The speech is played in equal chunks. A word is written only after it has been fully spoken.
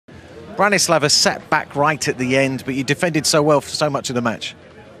Branislava sat back right at the end, but you defended so well for so much of the match.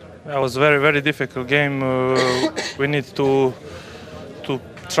 It was a very, very difficult game. We need to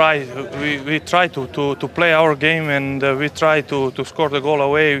try. We try to play our game, and we try to score the goal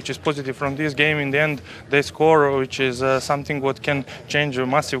away, which is positive from this game. In the end, they score, which is something what can change a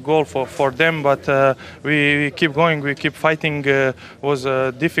massive goal for them. But we keep going, we keep fighting. Was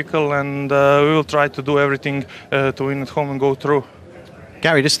difficult, and we will try to do everything to win at home and go through.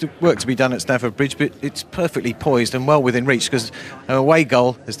 Gary, there's work to be done at Stamford Bridge, but it's perfectly poised and well within reach because an away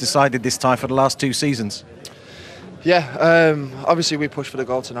goal has decided this tie for the last 2 seasons. Yeah, obviously we pushed for the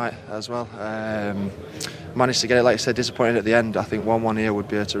goal tonight as well. Managed to get it, like I said, disappointed at the end. I think 1-1 here would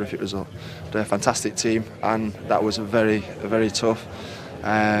be a terrific result. They're a fantastic team, and that was a very tough.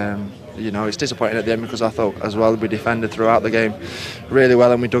 You know, it's disappointing at the end because I thought as well we defended throughout the game really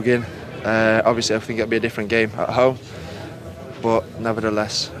well and we dug in. Obviously I think it'll be a different game at home, but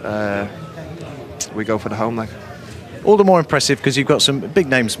nevertheless we go for the home leg. All the more impressive because you've got some big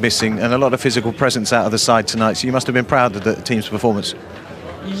names missing and a lot of physical presence out of the side tonight, so you must have been proud of the team's performance.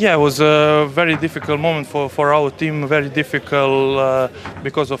 Yeah, it was a very difficult moment for our team, very difficult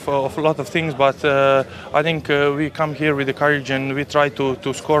because of a lot of things, but I think we come here with the courage and we try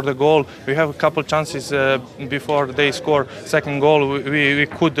to score the goal. We have a couple chances before they score second goal. We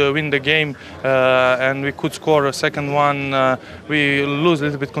could win the game and we could score a second one. We lose a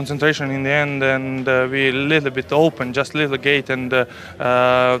little bit concentration in the end, and we a little bit open, just little gate, and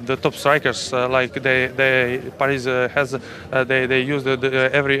the top strikers like Paris has they use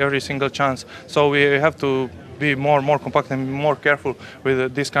every single chance. So we have to be more compact and more careful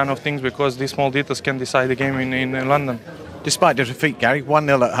with this kind of things because these small details can decide the game in London. Despite the defeat, Gary,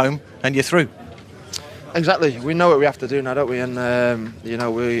 1-0 at home and you're through. Exactly, we know what we have to do now, don't we? And you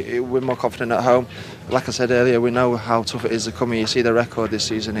know, we're more confident at home. Like I said earlier, we know how tough it is to come here. You see the record this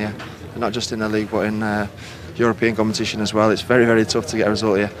season here, not just in the league but in European competition as well. It's very tough to get a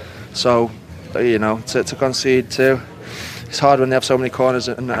result here. So, you know, to concede 2. It's hard when they have so many corners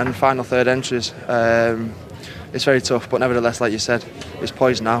and final third entries. It's very tough, but nevertheless, like you said, it's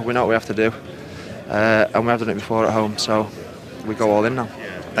poised now. We know what we have to do, and we have done it before at home, so we go all in now.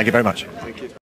 Thank you very much. Thank you.